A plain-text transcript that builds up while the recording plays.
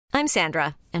I'm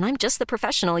Sandra, and I'm just the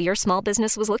professional your small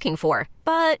business was looking for.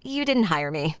 But you didn't hire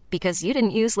me because you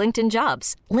didn't use LinkedIn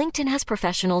Jobs. LinkedIn has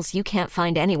professionals you can't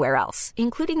find anywhere else,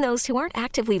 including those who aren't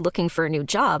actively looking for a new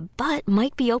job, but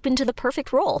might be open to the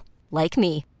perfect role, like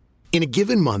me. In a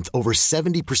given month, over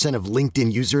 70% of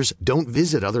LinkedIn users don't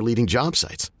visit other leading job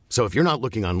sites. So if you're not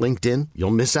looking on LinkedIn,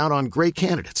 you'll miss out on great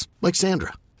candidates like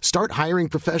Sandra. Start hiring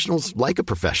professionals like a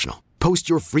professional. Post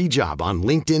your free job on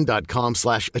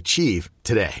linkedin.com/achieve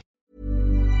today.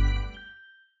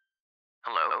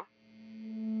 Hello?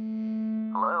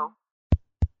 Hello?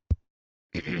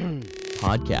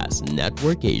 Podcast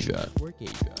Network Asia.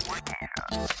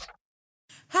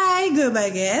 Hai, gue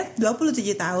Baget,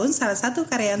 27 tahun, salah satu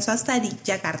karyawan swasta di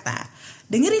Jakarta.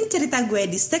 Dengerin cerita gue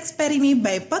di Sex Perimi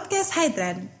by Podcast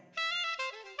Hydran.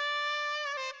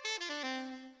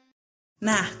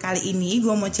 Nah, kali ini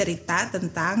gue mau cerita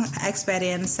tentang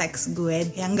experience seks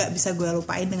gue yang gak bisa gue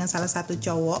lupain dengan salah satu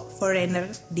cowok foreigner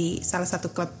di salah satu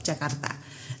klub Jakarta.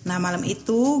 Nah, malam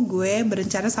itu gue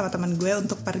berencana sama teman gue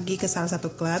untuk pergi ke salah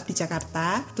satu klub di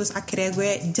Jakarta. Terus akhirnya gue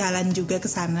jalan juga ke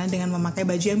sana dengan memakai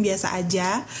baju yang biasa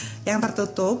aja, yang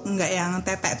tertutup, nggak yang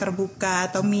tetek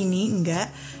terbuka atau mini, enggak.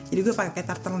 Jadi gue pakai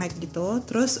turtleneck gitu.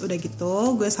 Terus udah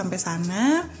gitu gue sampai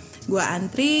sana, gue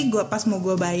antri, gue pas mau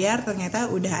gue bayar ternyata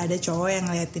udah ada cowok yang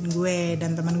ngeliatin gue,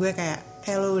 dan teman gue kayak,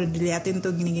 lu udah diliatin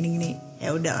tuh gini.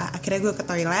 Ya udahlah, akhirnya gue ke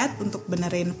toilet untuk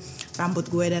benerin rambut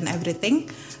gue dan everything.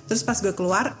 Terus pas gue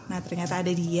keluar, nah ternyata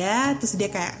ada dia. Terus dia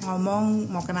kayak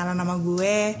ngomong mau kenalan sama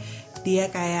gue.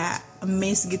 Dia kayak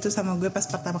amazed gitu sama gue pas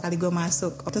pertama kali gue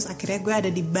masuk. Terus akhirnya gue ada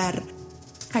di bar.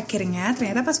 Akhirnya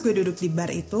ternyata pas gue duduk di bar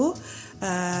itu,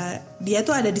 dia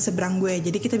tuh ada di seberang gue,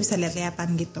 jadi kita bisa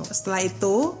lihat-lihatan gitu. Setelah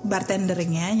itu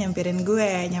bartendernya nyamperin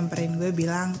gue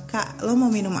bilang, "Kak, lo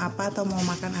mau minum apa atau mau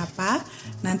makan apa?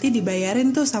 Nanti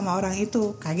dibayarin tuh sama orang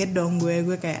itu." Kaget dong gue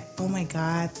kayak, oh my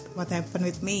god, what happened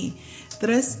with me?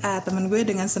 Terus teman gue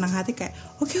dengan senang hati kayak,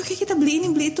 oke kita beli ini,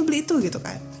 beli itu gitu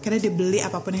kan. Karena dia beli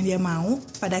apapun yang dia mau.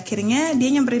 Pada akhirnya dia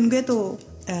nyamperin gue tuh,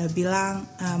 bilang,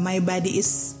 my body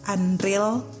is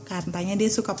unreal. Katanya dia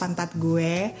suka pantat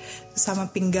gue sama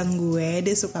pinggang gue,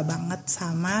 dia suka banget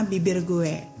sama bibir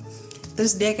gue.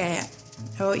 Terus dia kayak,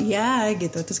 oh iya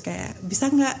gitu. Terus kayak,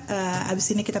 bisa nggak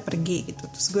abis ini kita pergi gitu.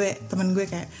 Terus teman gue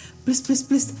kayak, please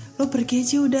lo pergi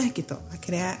aja udah gitu.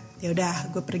 Akhirnya ya udah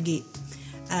gue pergi.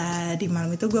 Di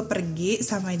malam itu gue pergi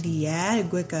sama dia,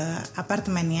 gue ke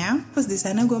apartemennya. Terus di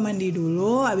sana gue mandi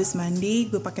dulu, abis mandi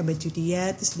gue pakai baju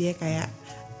dia. Terus dia kayak,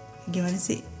 gimana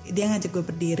sih, dia ngajak gue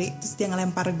berdiri, terus dia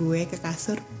ngelempar gue ke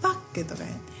kasur, pak gitu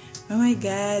kan. Oh my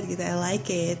god gitu, I like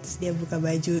it. Terus dia buka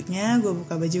bajunya, gue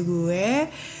buka baju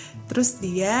gue. Terus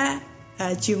dia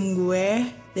cium gue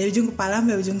dari ujung kepala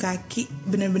sampai ujung kaki,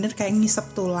 bener-bener kayak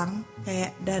ngisep tulang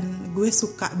kayak. Dan gue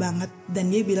suka banget. Dan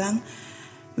dia bilang,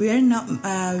 we are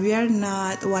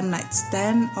not one night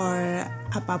stand or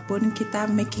apapun, kita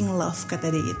making love, kata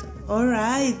dia gitu.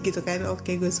 Alright gitu kan, oke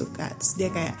gue suka. Terus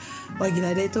dia kayak, wah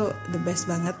gila deh, itu the best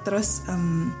banget. Terus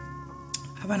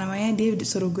dia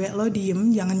suruh gue, lo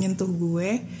diem jangan nyentuh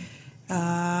gue,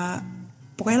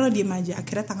 pokoknya lo diem aja.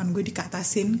 Akhirnya tangan gue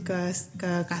dikatasin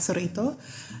ke kasur itu.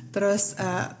 Terus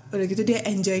udah gitu dia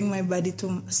enjoying my body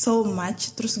so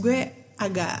much. Terus gue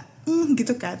agak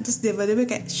gitu kan. Terus dia tiba-tiba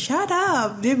kayak, shut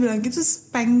up, dia bilang gitu,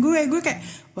 spank gue kayak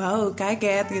wow,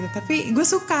 kaget gitu. Tapi gue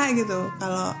suka gitu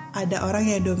kalau ada orang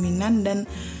yang dominan dan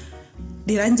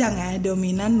diranjang ya,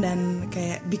 dominan dan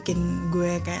kayak bikin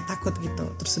gue kayak takut gitu.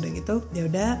 Terus udah gitu ya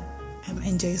udah, I'm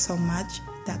enjoy so much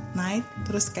that night.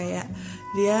 Terus kayak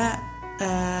dia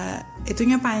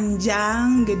itunya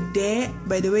panjang, gede.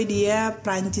 By the way dia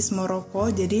Prancis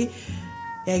Maroko, jadi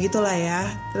ya gitulah ya.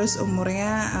 Terus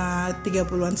umurnya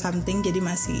 30-an something, jadi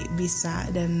masih bisa.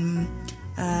 Dan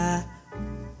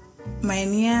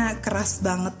mainnya keras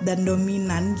banget dan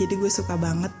dominan, jadi gue suka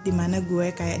banget. Dimana gue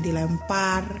kayak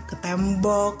dilempar ke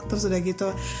tembok, terus udah gitu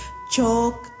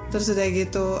choke, terus udah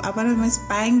gitu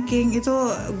spanking, itu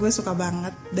gue suka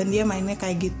banget. Dan dia mainnya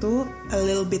kayak gitu a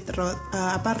little bit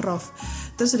rough.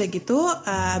 Terus udah gitu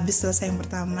abis selesai yang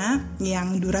pertama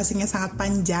yang durasinya sangat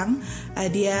panjang,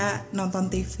 dia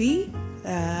nonton TV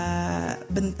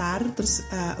bentar. Terus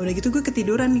udah gitu gue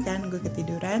ketiduran.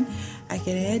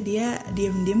 Akhirnya dia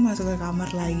diem-diem masuk ke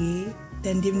kamar lagi,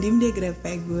 dan diem-diem dia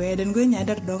grepe gue. Dan gue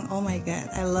nyadar dong, oh my god,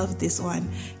 I love this one.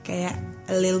 Kayak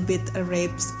a little bit a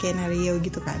rape scenario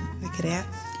gitu kan. Akhirnya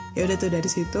ya udah tuh, dari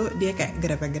situ dia kayak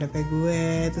grepe-grepe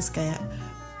gue. Terus kayak,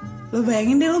 lo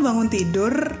bayangin deh, lo bangun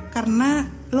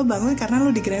karena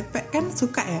lo digrepe kan,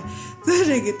 suka ya. Terus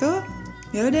udah gitu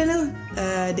ya udah lo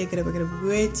dia grepe-grepe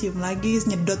gue, cium lagi,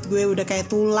 nyedot gue, udah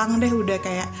kayak tulang deh, udah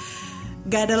kayak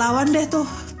gak ada lawan deh tuh.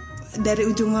 dari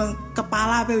ujung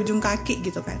kepala sampai ujung kaki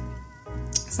gitu kan.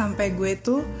 Sampai gue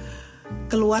tuh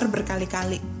keluar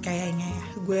berkali-kali kayaknya ya.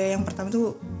 Gue yang pertama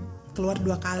tuh keluar 2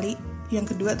 kali, yang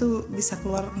kedua tuh bisa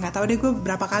keluar nggak tahu deh gue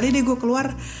berapa kali deh gue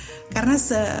keluar, karena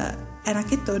seenak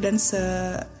itu dan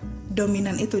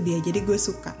sedominan itu dia. Jadi gue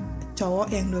suka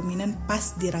cowok yang dominan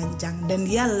pas diranjang, dan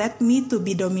dia let me to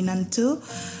be dominant too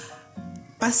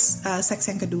pas seks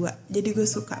yang kedua. Jadi gue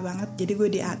suka banget. Jadi gue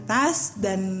di atas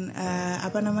dan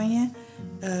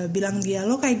bilang dia,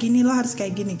 lo kayak gini, lo harus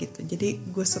kayak gini gitu. Jadi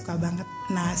gue suka banget.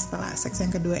 Nah setelah seks yang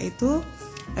kedua itu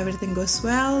everything goes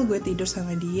well, gue tidur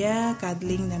sama dia,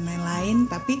 cuddling dan lain-lain.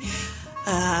 Tapi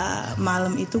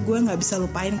malam itu gue nggak bisa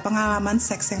lupain pengalaman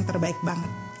seks yang terbaik banget.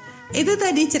 Itu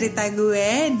tadi cerita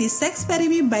gue di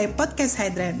Sexperimi by Podcast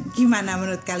Hydran. Gimana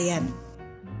menurut kalian?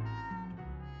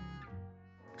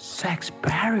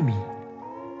 Sexperimi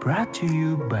brought to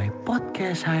you by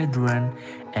Podcast Hydran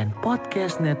and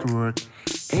Podcast Network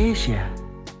Asia.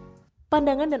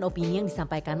 Pandangan dan opini yang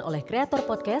disampaikan oleh kreator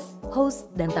podcast,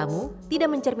 host, dan tamu tidak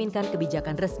mencerminkan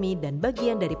kebijakan resmi dan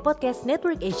bagian dari Podcast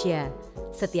Network Asia.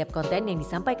 Setiap konten yang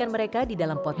disampaikan mereka di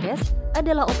dalam podcast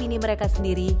adalah opini mereka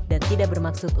sendiri dan tidak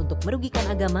bermaksud untuk merugikan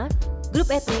agama,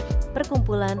 grup etnik,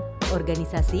 perkumpulan,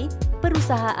 organisasi,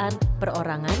 perusahaan,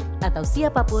 perorangan, atau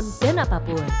siapapun dan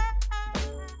apapun.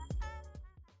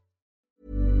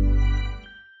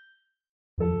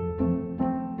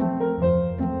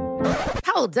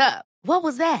 Hold up. What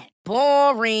was that?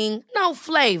 Boring. No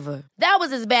flavor. That was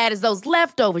as bad as those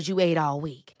leftovers you ate all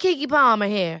week. Keke Palmer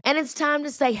here, and it's time to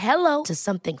say hello to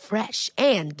something fresh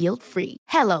and guilt-free.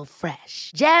 Hello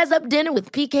Fresh. Jazz up dinner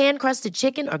with pecan-crusted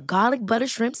chicken or garlic butter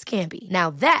shrimp scampi. Now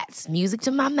that's music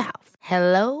to my mouth.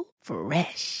 Hello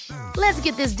Fresh. Let's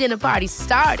get this dinner party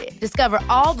started. Discover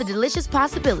all the delicious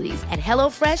possibilities at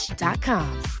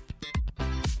HelloFresh.com.